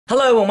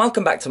Hello and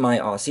welcome back to my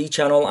RC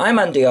channel. I'm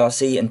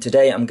AndyRC and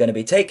today I'm going to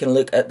be taking a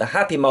look at the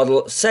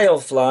Happymodel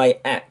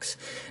Sailfly-X.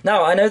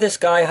 Now, I know this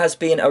guy has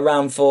been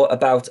around for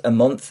about a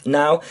month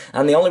now,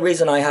 and the only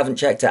reason I haven't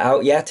checked it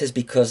out yet is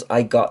because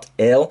I got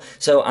ill,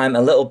 so I'm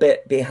a little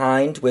bit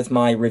behind with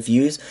my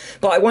reviews.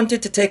 But I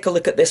wanted to take a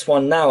look at this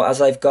one now,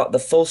 as I've got the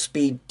Full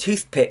Speed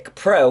Toothpick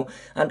Pro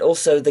and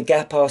also the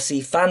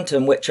AndyRC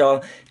Phantom, which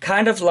are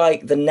kind of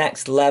like the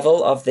next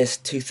level of this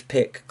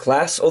toothpick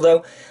class,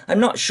 although I'm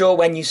not sure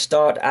when you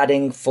start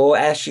adding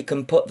 4S you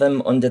can put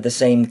them under the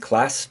same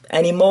class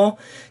anymore.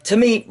 To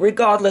me,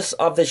 regardless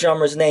of the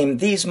genre's name,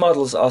 these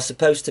models are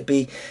supposed to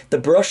be the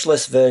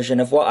brushless version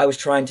of what I was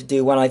trying to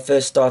do when I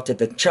first started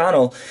the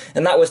channel,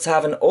 and that was to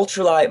have an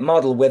ultralight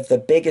model with the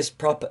biggest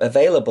prop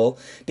available,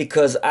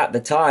 because at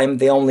the time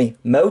the only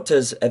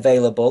motors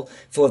available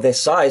for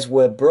this size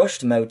were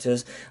brushed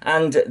motors,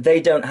 and they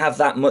don't have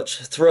that much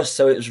thrust,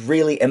 so it was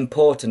really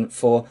important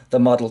for the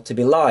model to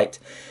be light.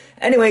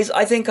 Anyways,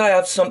 I think I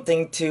have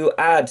something to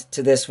add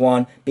to this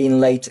one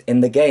being late in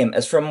the game,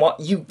 as from what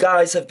you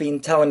guys have been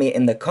telling me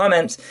in the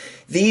comments,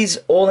 these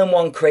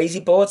all-in-one crazy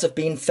boards have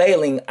been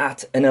failing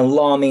at an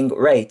alarming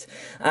rate,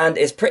 and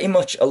it's pretty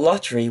much a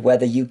lottery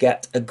whether you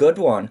get a good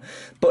one.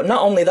 But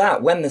not only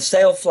that, when the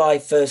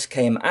Sailfly first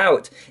came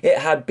out, it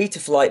had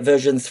Betaflight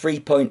version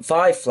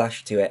 3.5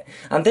 flashed to it,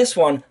 and this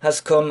one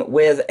has come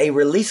with a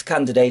release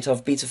candidate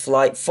of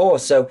Betaflight 4,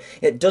 so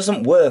it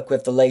doesn't work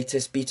with the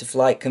latest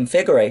Betaflight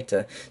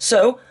configurator.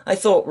 So I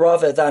thought,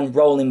 rather than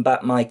rolling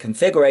back my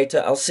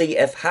configurator, I'll see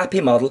if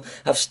Happymodel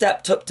have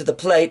stepped up to the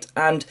plate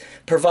and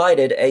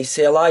provided a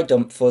CLI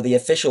dump for the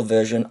official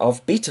version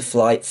of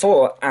Betaflight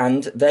 4,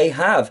 and they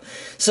have.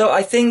 So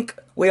I think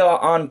we are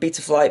on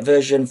Betaflight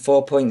version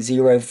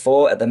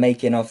 4.04 at the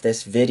making of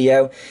this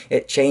video.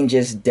 It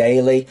changes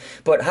daily,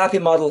 but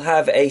Happymodel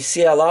have a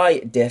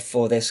CLI diff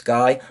for this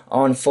guy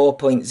on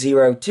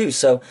 4.02,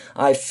 so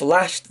I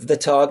flashed the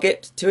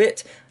target to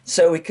it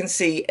so we can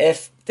see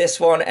if this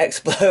one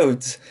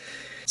explodes.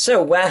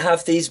 So where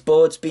have these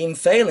boards been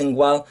failing?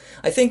 Well,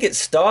 I think it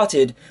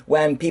started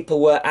when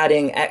people were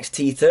adding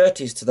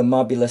XT30s to the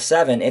Mobula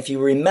 7. If you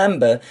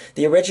remember,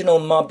 the original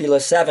Mobula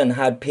 7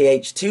 had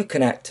PH2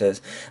 connectors,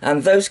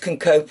 and those can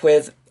cope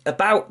with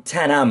about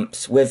 10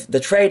 amps, with the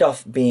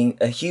trade-off being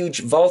a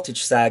huge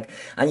voltage sag,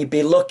 and you'd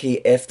be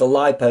lucky if the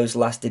lipos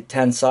lasted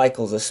 10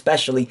 cycles,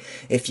 especially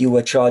if you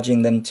were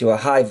charging them to a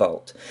high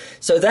volt.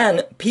 So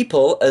then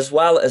people, as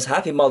well as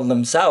Happymodel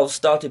themselves,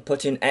 started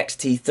putting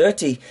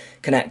XT30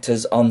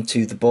 connectors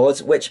onto the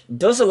boards, which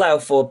does allow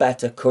for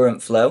better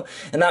current flow,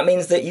 and that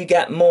means that you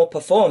get more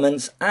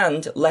performance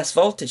and less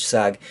voltage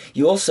sag.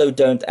 You also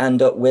don't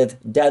end up with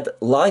dead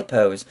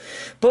lipos.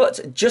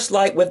 But just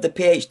like with the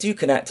PH2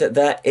 connector,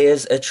 there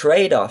is a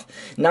trade-off.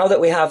 Now that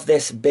we have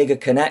this bigger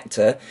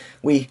connector,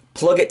 we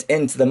plug it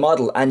into the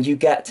model and you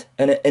get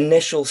an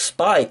initial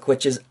spike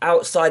which is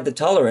outside the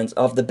tolerance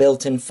of the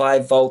built-in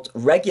 5-volt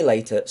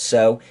regulator,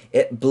 so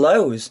it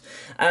blows.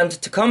 And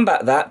to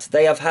combat that,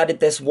 they have added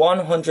this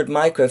 100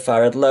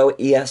 microfarad low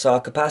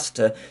ESR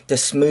capacitor to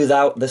smooth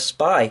out the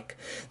spike.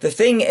 The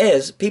thing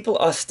is, people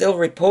are still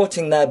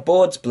reporting their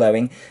boards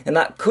blowing, and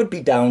that could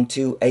be down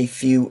to a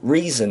few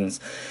reasons.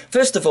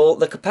 First of all,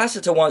 the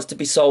capacitor wants to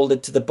be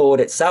soldered to the board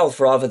itself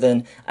rather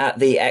than at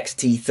the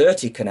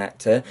XT30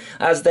 connector,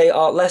 as they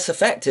are less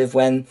effective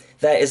when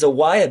there is a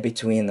wire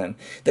between them.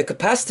 The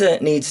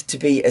capacitor needs to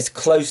be as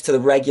close to the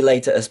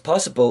regulator as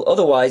possible,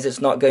 otherwise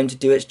it's not going to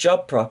do its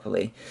job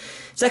properly.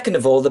 Second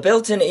of all, the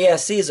built-in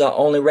ESCs are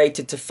only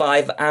rated to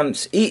 5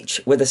 amps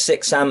each with a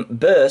 6 amp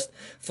burst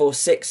for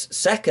 6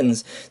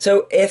 seconds.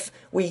 So if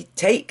we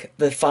take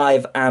the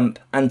 5 amp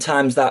and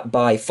times that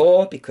by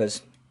 4,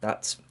 because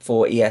that's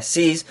 4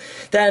 ESCs,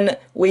 then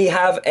we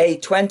have a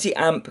 20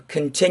 amp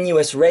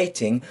continuous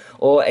rating,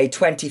 or a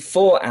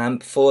 24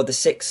 amp for the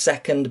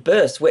 6-second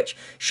burst, which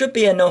should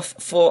be enough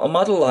for a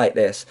model like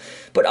this.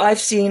 But I've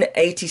seen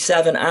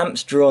 87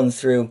 amps drawn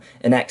through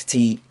an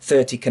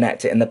XT30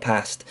 connector in the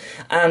past,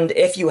 and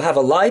if you have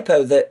a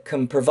LiPo that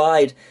can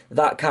provide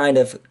that kind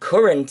of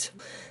current,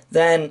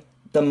 then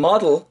the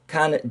model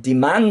can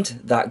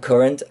demand that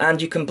current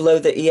and you can blow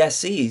the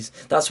ESCs.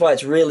 That's why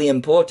it's really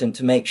important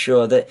to make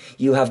sure that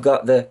you have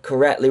got the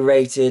correctly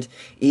rated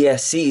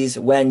ESCs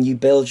when you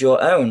build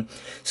your own.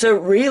 So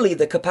really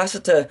the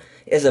capacitor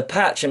is a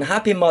patch, and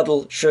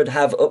Happymodel should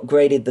have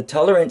upgraded the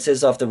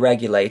tolerances of the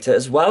regulator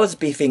as well as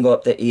beefing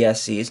up the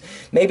ESCs.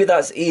 Maybe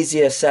that's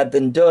easier said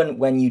than done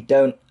when you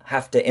don't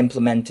have to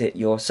implement it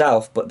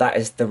yourself, but that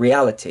is the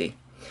reality.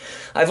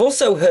 I've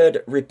also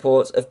heard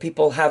reports of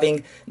people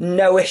having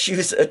no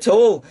issues at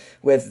all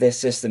with this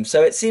system,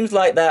 so it seems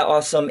like there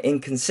are some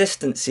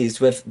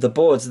inconsistencies with the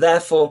boards.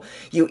 Therefore,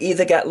 you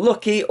either get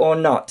lucky or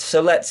not. So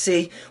let's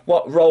see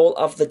what roll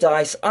of the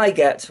dice I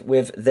get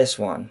with this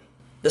one.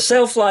 The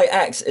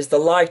Sailfly-X is the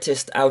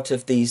lightest out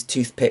of these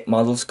toothpick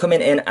models,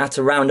 coming in at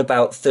around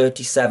about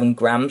 37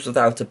 grams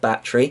without a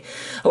battery.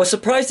 I was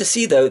surprised to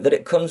see though that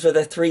it comes with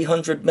a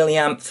 300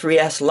 milliamp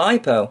 3S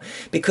LiPo,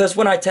 because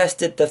when I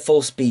tested the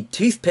full speed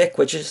toothpick,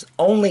 which is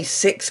only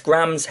 6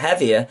 grams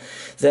heavier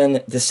than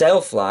the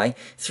Sailfly,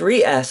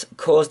 3S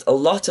caused a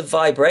lot of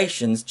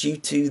vibrations due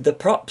to the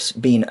props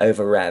being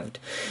over revved.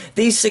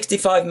 These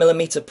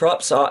 65mm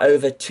props are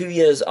over 2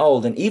 years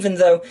old, and even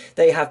though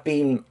they have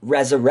been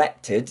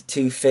resurrected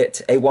to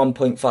fit a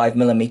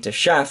 1.5mm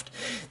shaft,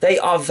 they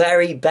are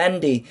very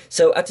bendy,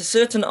 so at a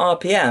certain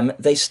RPM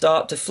they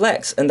start to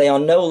flex and they are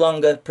no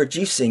longer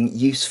producing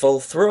useful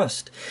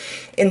thrust.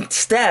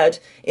 Instead,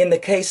 in the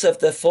case of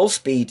the full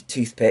speed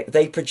toothpick,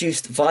 they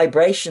produced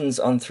vibrations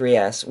on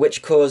 3S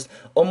which caused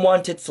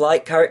unwanted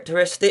flight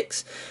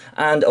characteristics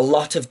and a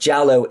lot of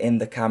jello in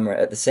the camera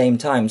at the same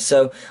time.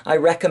 So I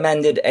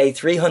recommended a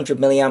 300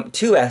 milliamp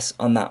 2S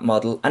on that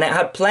model, and it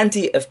had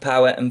plenty of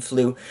power and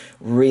flew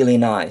really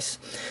nice.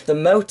 The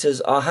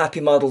motors are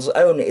Happymodel's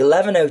own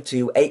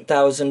 1102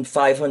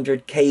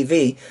 8500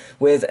 kV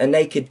with a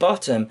naked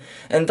bottom,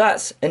 and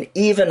that's an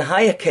even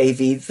higher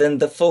kV than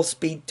the full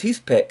speed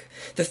toothpick.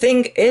 The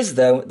thing is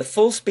though, the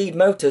full speed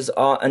motors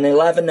are an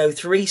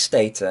 1103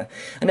 stator,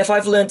 and if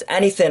I've learnt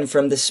anything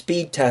from the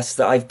speed tests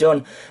that I've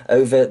done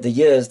over the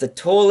years, the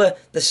taller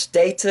the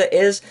stator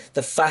is,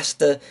 the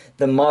faster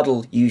the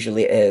model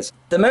usually is.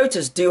 The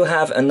motors do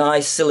have a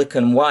nice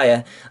silicon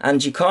wire,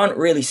 and you can't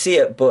really see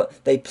it,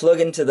 but they plug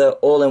into the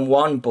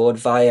all-in-one board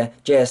via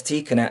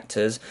JST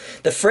connectors.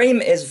 The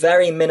frame is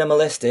very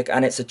minimalistic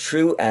and it's a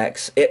true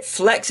X. It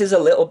flexes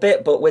a little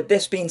bit, but with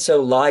this being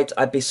so light,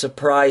 I'd be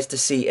surprised to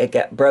see it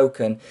get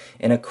broken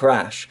in a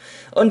crash.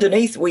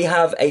 Underneath we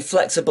have a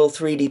flexible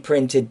 3D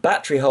printed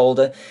battery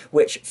holder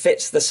which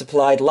fits the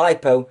supplied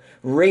LiPo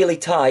really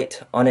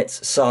tight on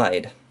its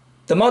side.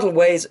 The model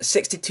weighs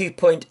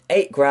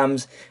 62.8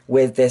 grams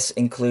with this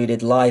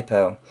included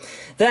LiPo.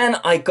 Then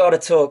I gotta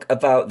talk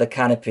about the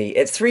canopy.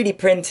 It's 3D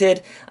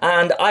printed,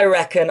 and I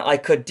reckon I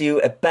could do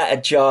a better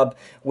job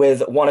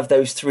with one of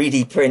those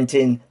 3D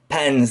printing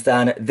pens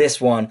than this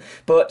one,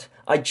 but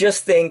I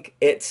just think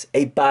it's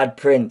a bad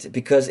print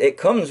because it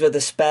comes with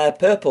a spare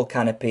purple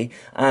canopy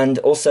and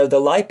also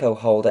the LiPo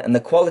holder, and the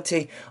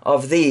quality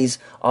of these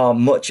are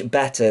much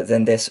better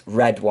than this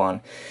red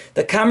one.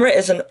 The camera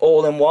is an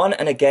all-in-one,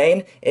 and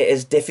again it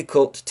is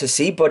difficult to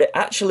see, but it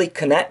actually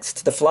connects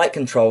to the flight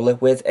controller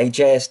with a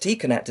JST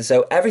connector,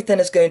 so everything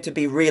is going to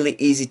be really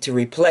easy to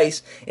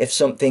replace if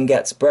something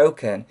gets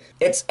broken.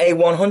 It's a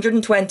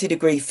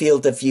 120-degree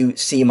field of view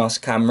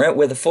CMOS camera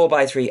with a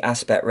 4:3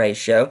 aspect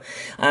ratio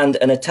and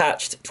an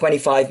attached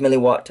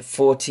 25mW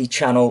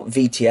 40-channel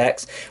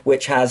VTX,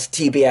 which has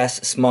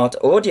TBS smart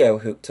audio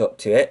hooked up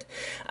to it,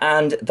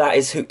 and that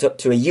is hooked up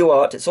to a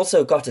UART. It's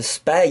also got a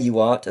spare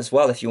UART as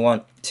well if you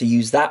want to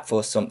use that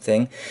for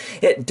something.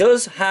 It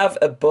does have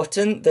a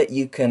button that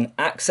you can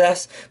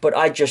access, but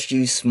I just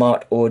use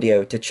smart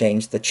audio to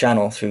change the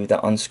channel through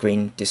the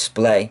on-screen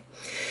display.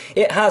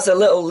 It has a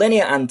little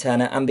linear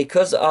antenna, and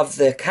because of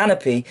the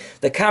canopy,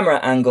 the camera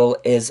angle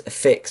is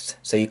fixed,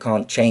 so you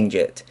can't change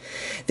it.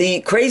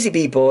 The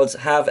Crazybee boards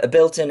have a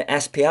built-in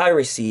SPI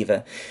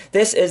receiver.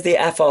 This is the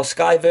FR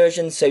Sky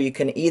version, so you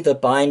can either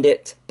bind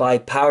it by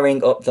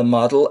powering up the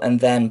model and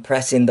then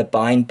pressing the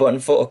bind button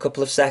for a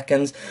couple of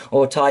seconds,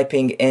 or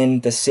typing in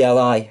the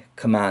CLI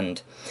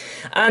command.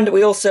 And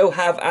we also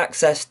have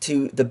access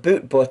to the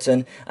boot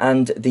button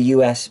and the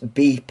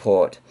USB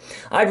port.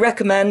 I'd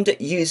recommend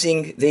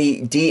using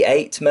the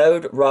D8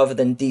 mode rather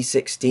than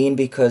D16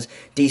 because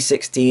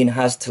D16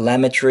 has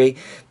telemetry,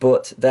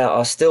 but there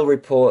are still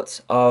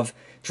reports of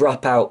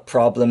dropout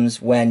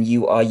problems when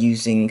you are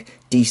using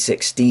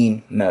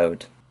D16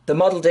 mode. The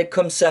model did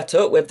come set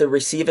up with the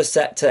receiver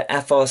set to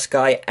FR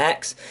Sky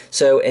X,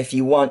 so if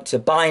you want to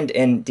bind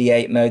in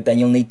D8 mode, then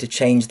you'll need to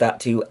change that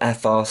to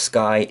FR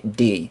Sky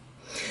D.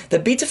 The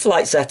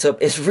Betaflight setup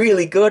is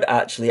really good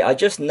actually. I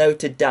just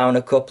noted down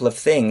a couple of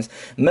things.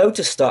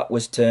 Motor stop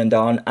was turned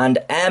on and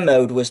air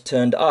mode was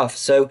turned off,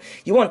 so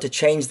you want to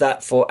change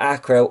that for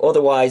acro,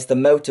 otherwise the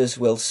motors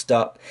will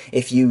stop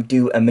if you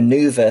do a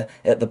maneuver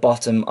at the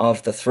bottom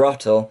of the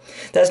throttle.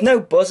 There's no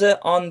buzzer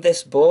on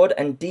this board,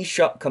 and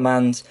D-Shot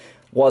commands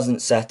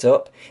wasn't set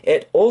up.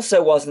 It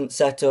also wasn't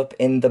set up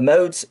in the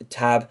modes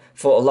tab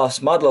for a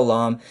lost model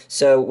alarm,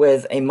 so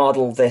with a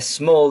model this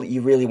small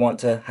you really want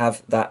to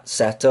have that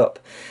set up.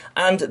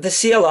 And the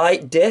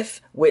CLI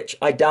diff, which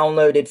I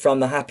downloaded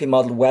from the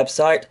Happymodel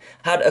website,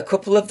 had a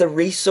couple of the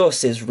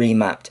resources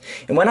remapped,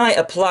 and when I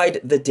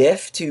applied the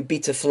diff to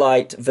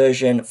Betaflight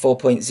version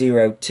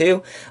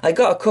 4.02 I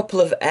got a couple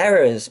of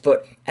errors,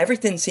 but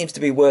everything seems to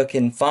be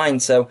working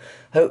fine, so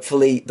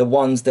hopefully the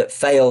ones that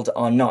failed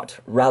are not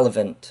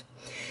relevant.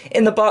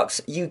 In the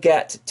box you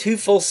get 2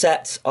 full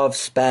sets of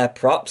spare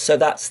props, so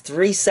that's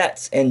 3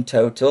 sets in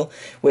total,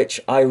 which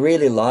I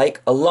really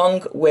like,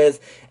 along with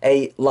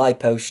a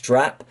LiPo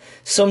strap,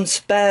 some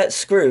spare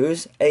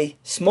screws, a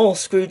small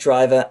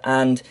screwdriver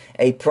and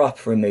a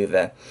prop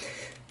remover.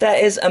 there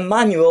is a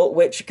manual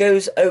which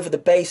goes over the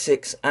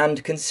basics,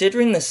 and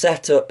considering the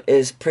setup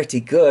is pretty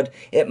good,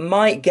 it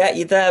might get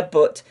you there,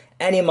 but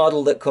any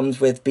model that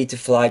comes with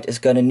Betaflight is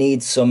going to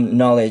need some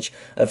knowledge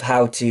of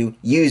how to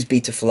use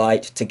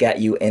Betaflight to get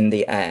you in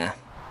the air.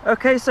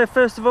 Okay, so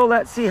first of all,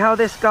 let's see how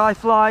this guy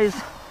flies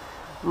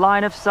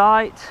line of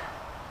sight.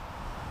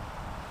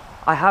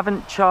 I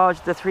haven't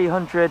charged the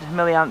 300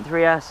 milliamp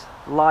 3S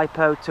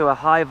LiPo to a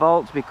high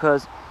volt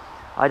because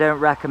I don't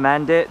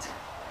recommend it,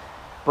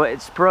 but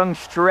it sprung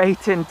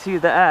straight into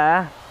the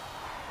air.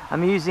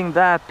 I'm using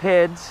their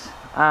PIDs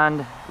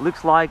and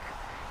looks like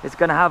it's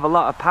going to have a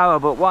lot of power,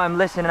 but what I'm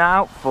listening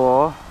out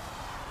for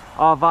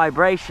are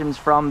vibrations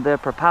from the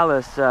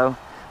propellers, so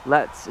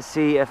let's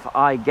see if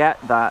I get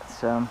that.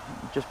 So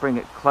just bring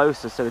it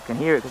closer so we can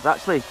hear it, because it's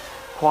actually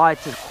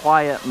quite a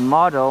quiet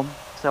model.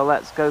 So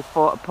let's go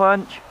for a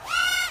punch.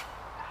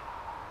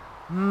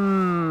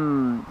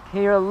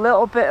 Hear a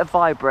little bit of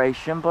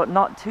vibration, but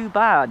not too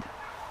bad.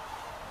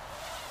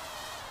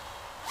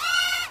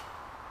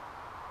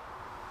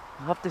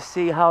 I'll have to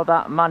see how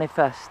that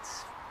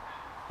manifests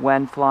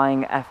when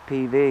flying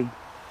FPV.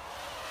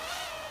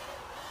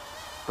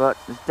 But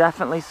there's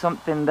definitely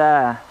something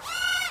there.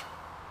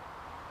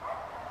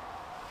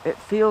 It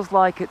feels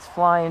like it's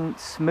flying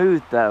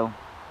smooth though.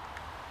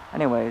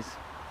 Anyways,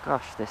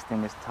 gosh, this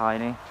thing is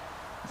tiny.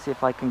 Let's see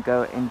if I can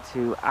go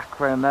into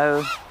acro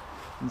mode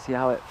and see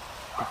how it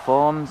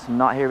performs. I'm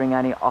not hearing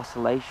any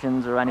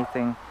oscillations or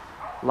anything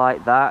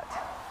like that.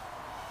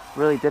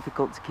 Really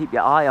difficult to keep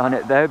your eye on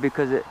it though,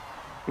 because it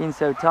being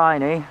so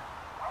tiny,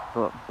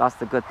 but that's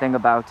the good thing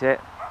about it.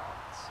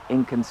 It's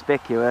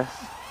inconspicuous.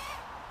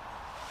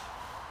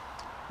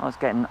 I was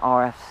getting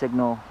RF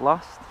signal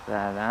lost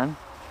there then.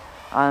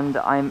 And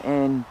I'm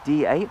in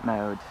D8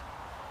 mode,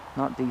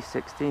 not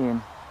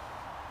D16.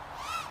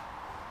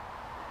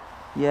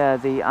 Yeah,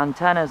 the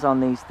antennas on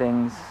these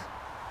things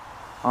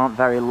aren't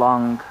very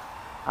long,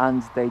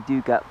 and they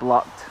do get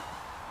blocked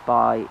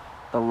by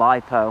the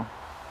LiPo.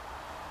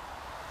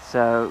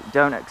 So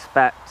don't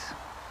expect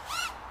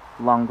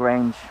long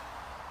range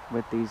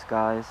with these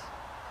guys.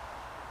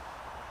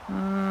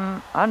 I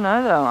don't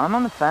know though, I'm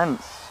on the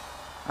fence.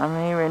 I'm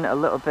hearing a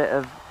little bit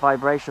of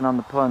vibration on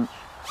the punch.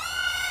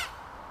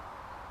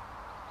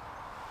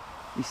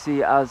 You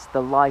see, as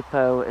the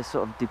LiPo is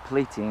sort of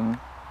depleting,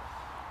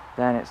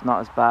 then it's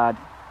not as bad,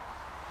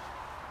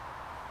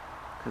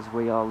 because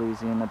we are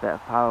losing a bit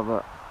of power,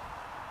 but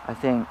I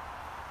think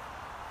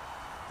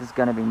there's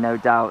going to be no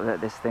doubt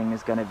that this thing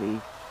is going to be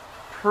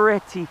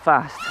pretty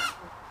fast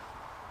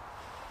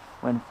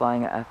when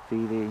flying at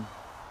FPV.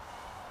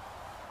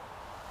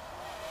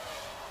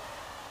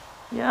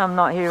 Yeah, I'm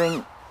not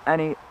hearing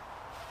any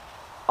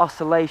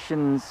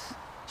oscillations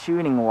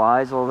tuning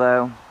wise,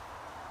 although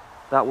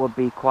that would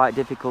be quite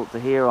difficult to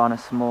hear on a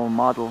small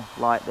model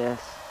like this.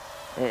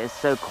 It is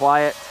so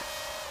quiet,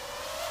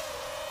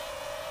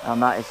 and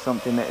that is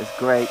something that is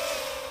great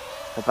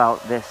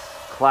about this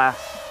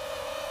class,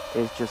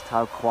 is just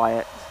how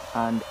quiet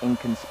and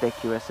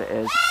inconspicuous it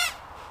is.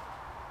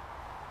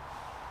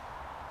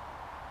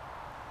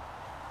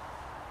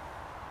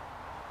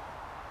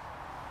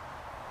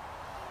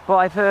 But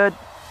I've heard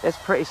it's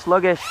pretty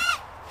sluggish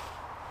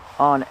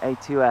on a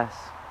 2S.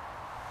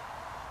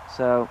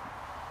 So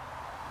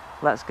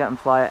let's get and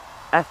fly it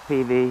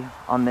FPV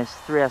on this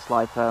 3S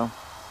LiPo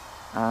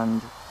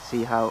and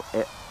see how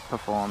it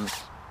performs.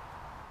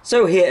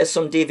 So here is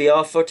some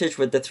DVR footage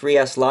with the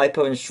 3S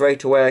LiPo, and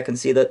straight away I can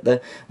see that the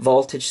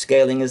voltage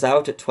scaling is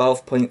out at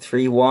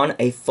 12.31.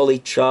 A fully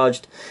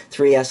charged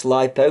 3S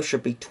LiPo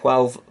should be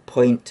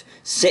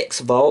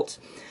 12.6 volts.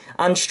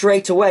 And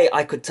straight away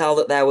I could tell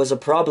that there was a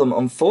problem.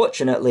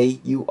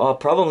 Unfortunately, you are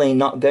probably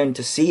not going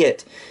to see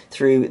it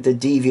through the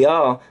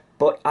DVR,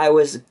 but I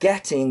was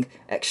getting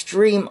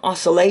extreme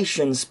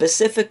oscillations,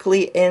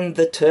 specifically in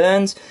the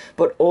turns,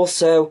 but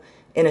also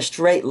in a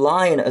straight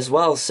line as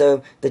well.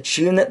 So the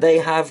tune that they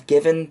have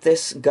given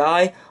this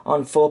guy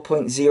on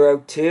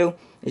 4.02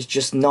 is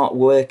just not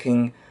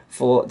working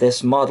for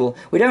this model.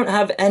 We don't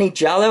have any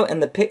jello,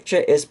 and the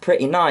picture is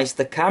pretty nice.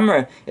 The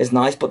camera is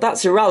nice, but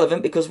that's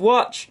irrelevant because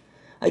watch,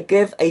 I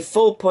give a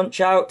full punch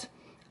out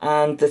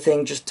and the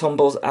thing just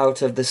tumbles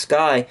out of the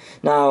sky.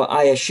 Now,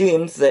 I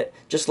assumed that,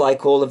 just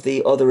like all of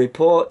the other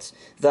reports,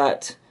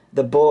 that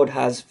the board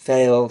has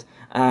failed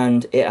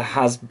and it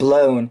has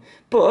blown.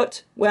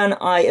 But when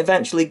I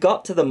eventually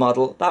got to the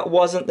model, that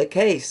wasn't the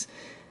case.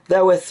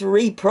 There were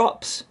 3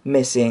 props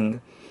missing,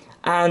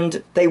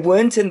 and they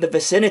weren't in the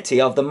vicinity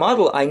of the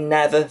model. I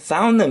never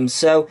found them.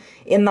 So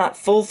in that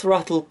full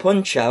throttle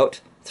punch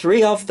out,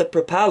 3 of the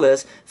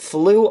propellers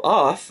flew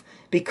off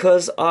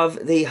because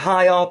of the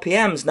high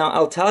RPMs. Now,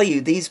 I'll tell you,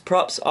 these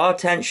props are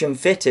tension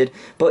fitted,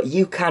 but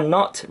you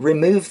cannot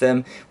remove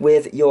them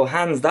with your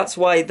hands. That's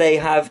why they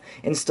have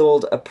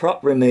installed a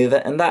prop remover,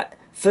 and that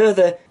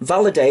further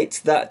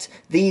validates that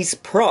these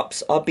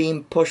props are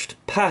being pushed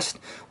past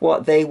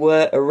what they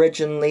were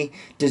originally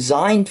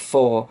designed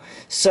for.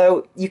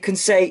 So you can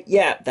say,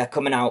 yeah, they're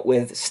coming out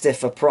with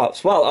stiffer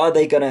props. Well, are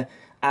they going to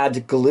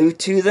add glue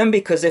to them,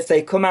 because if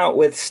they come out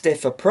with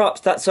stiffer props,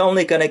 that's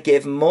only going to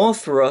give more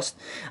thrust,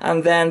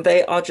 and then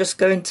they are just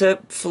going to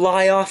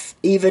fly off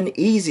even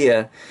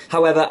easier.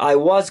 However, I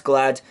was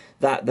glad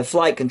that the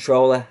flight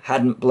controller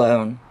hadn't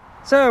blown.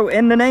 So,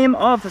 in the name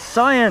of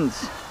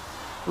science,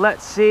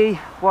 let's see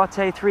what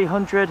a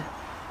 300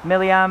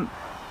 milliamp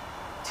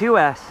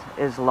 2S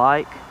is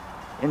like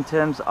in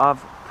terms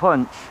of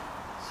punch.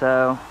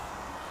 So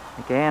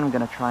again, I'm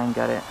going to try and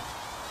get it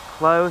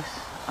close,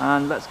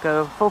 and let's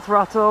go full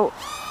throttle.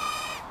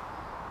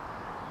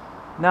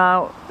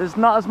 Now, there's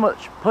not as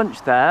much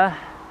punch there,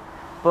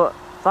 but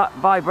that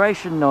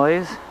vibration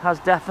noise has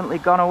definitely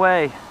gone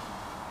away,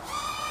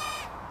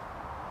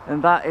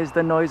 and that is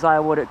the noise I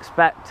would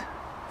expect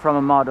from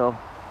a model.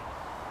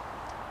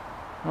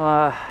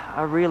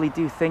 I really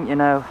do think, you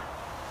know,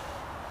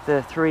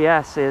 the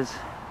 3S is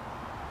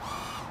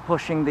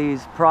pushing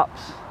these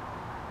props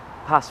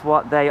past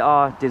what they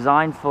are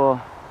designed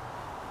for.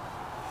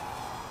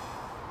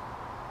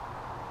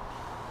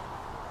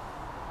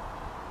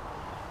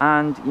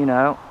 And, you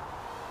know,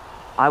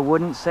 I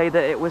wouldn't say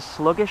that it was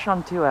sluggish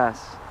on 2S.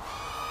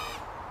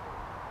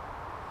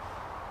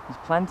 There's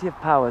plenty of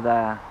power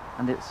there,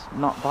 and it's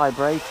not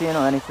vibrating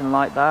or anything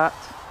like that.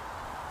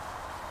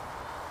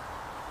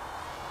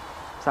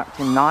 It's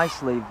acting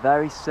nicely,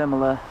 very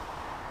similar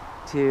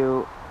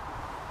to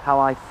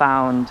how I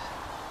found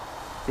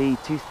the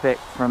toothpick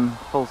from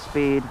full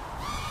speed.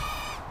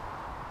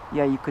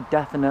 Yeah, you could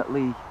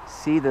definitely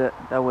see that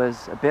there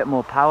was a bit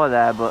more power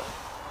there, but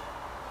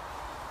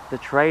the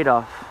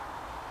trade-off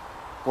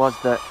was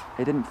that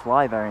it didn't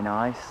fly very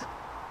nice,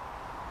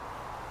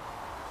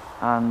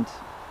 and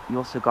you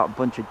also got a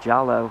bunch of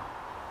jello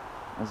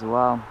as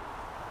well.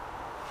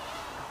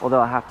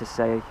 Although I have to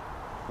say,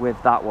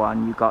 with that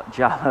one you got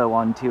jello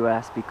on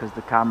 2S because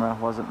the camera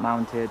wasn't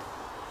mounted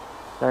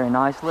very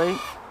nicely.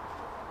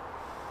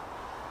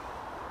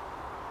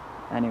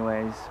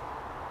 Anyways,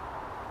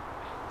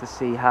 to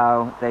see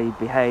how they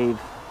behave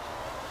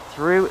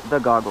through the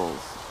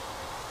goggles.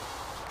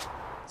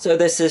 So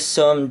this is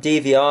some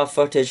DVR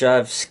footage.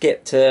 I've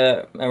skipped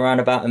around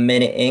about a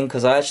minute in,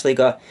 because I actually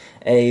got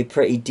a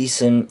pretty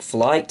decent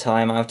flight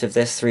time out of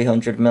this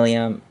 300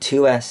 milliamp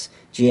 2S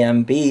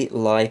GMB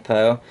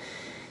LiPo.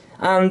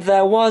 And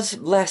there was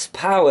less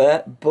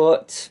power,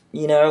 but,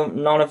 you know,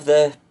 none of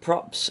the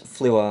props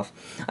flew off.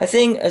 I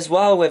think as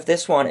well with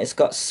this one, it's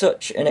got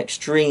such an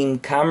extreme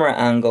camera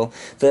angle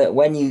that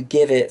when you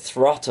give it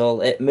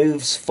throttle, it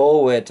moves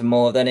forward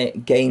more than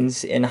it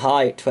gains in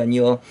height when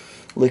you're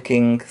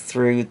looking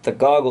through the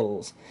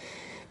goggles.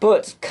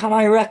 But can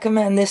I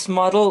recommend this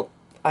model?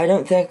 I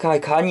don't think I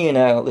can, you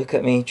know. Look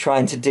at me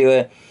trying to do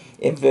a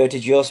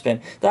inverted yaw spin.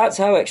 That's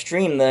how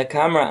extreme the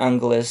camera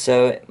angle is,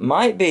 so it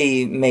might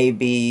be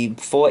maybe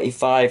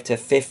 45 to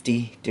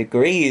 50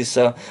 degrees.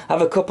 So I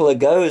have a couple of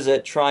goes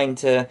at trying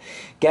to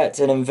get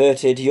an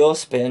inverted yaw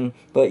spin,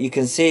 but you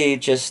can see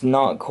just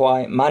not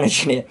quite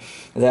managing it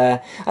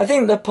there. I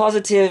think the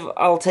positive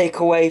I'll take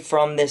away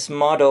from this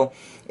model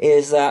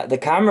is that the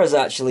camera is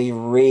actually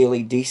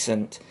really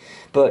decent.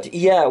 But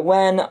yeah,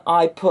 when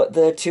I put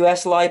the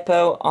 2S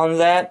LiPo on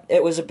there,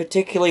 it was a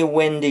particularly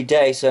windy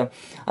day, so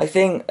I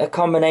think a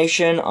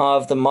combination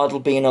of the model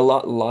being a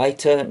lot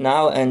lighter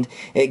now and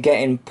it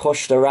getting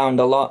pushed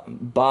around a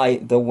lot by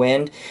the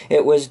wind,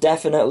 it was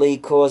definitely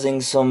causing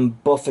some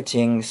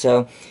buffeting.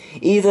 So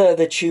either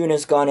the tune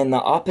has gone in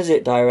the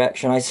opposite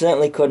direction. I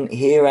certainly couldn't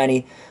hear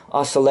any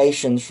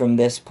oscillations from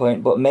this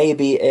point, but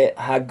maybe it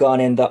had gone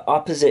in the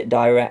opposite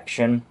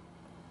direction.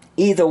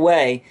 Either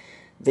way,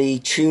 the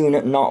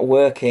tune not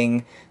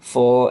working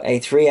for a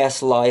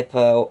 3S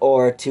LiPo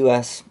or a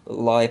 2S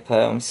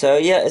LiPo. So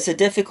yeah, it's a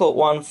difficult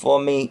one for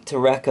me to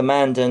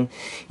recommend, and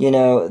you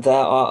know, there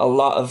are a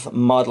lot of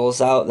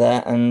models out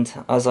there, and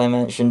as I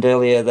mentioned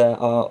earlier, there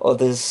are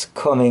others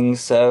coming,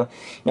 so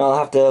you know, I'll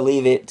have to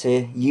leave it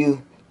to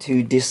you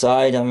to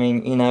decide. I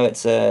mean, you know,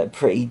 it's a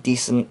pretty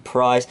decent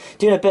price.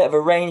 Doing a bit of a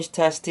range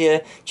test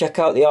here. Check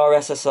out the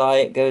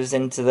RSSI, it goes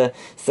into the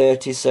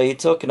 30s, so you're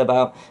talking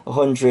about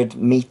 100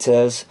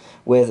 meters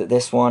with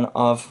this one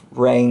of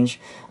range.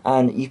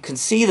 And you can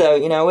see though,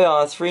 you know, we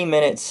are 3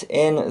 minutes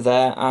in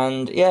there,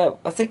 and yeah,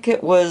 I think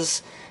it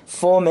was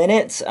 4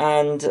 minutes,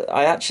 and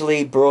I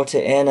actually brought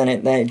it in,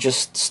 and then it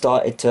just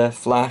started to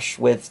flash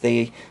with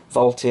the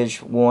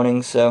voltage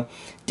warning. So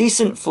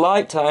decent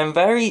flight time,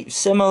 very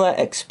similar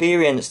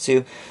experience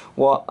to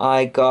what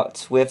I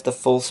got with the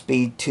full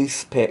speed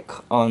toothpick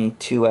on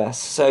 2S.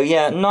 So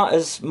yeah, not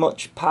as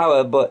much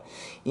power, but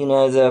you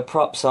know, the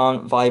props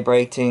aren't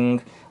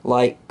vibrating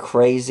like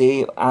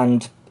crazy,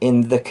 and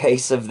in the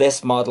case of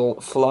this model,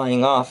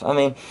 flying off. I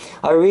mean,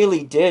 I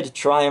really did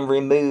try and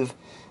remove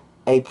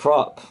a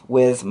prop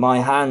with my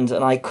hand,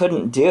 and I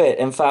couldn't do it.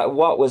 In fact,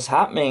 what was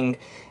happening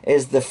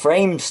is the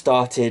frame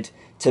started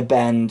to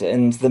bend,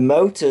 and the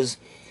motors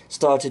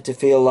started to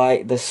feel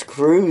like the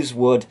screws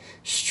would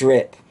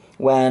strip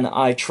when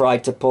I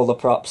tried to pull the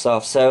props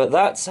off. So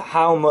that's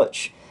how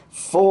much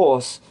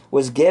force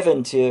was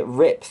given to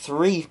rip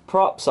 3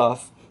 props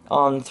off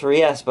on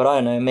 3S, but I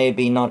don't know,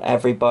 maybe not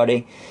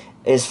everybody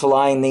is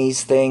flying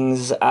these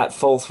things at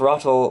full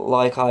throttle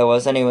like I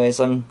was. Anyways,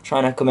 I'm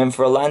trying to come in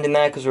for a landing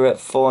there because we're at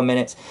 4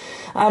 minutes.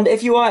 And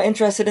if you are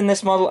interested in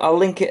this model, I'll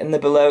link it in the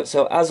below.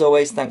 So as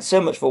always, thanks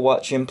so much for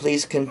watching.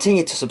 Please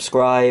continue to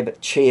subscribe.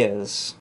 Cheers.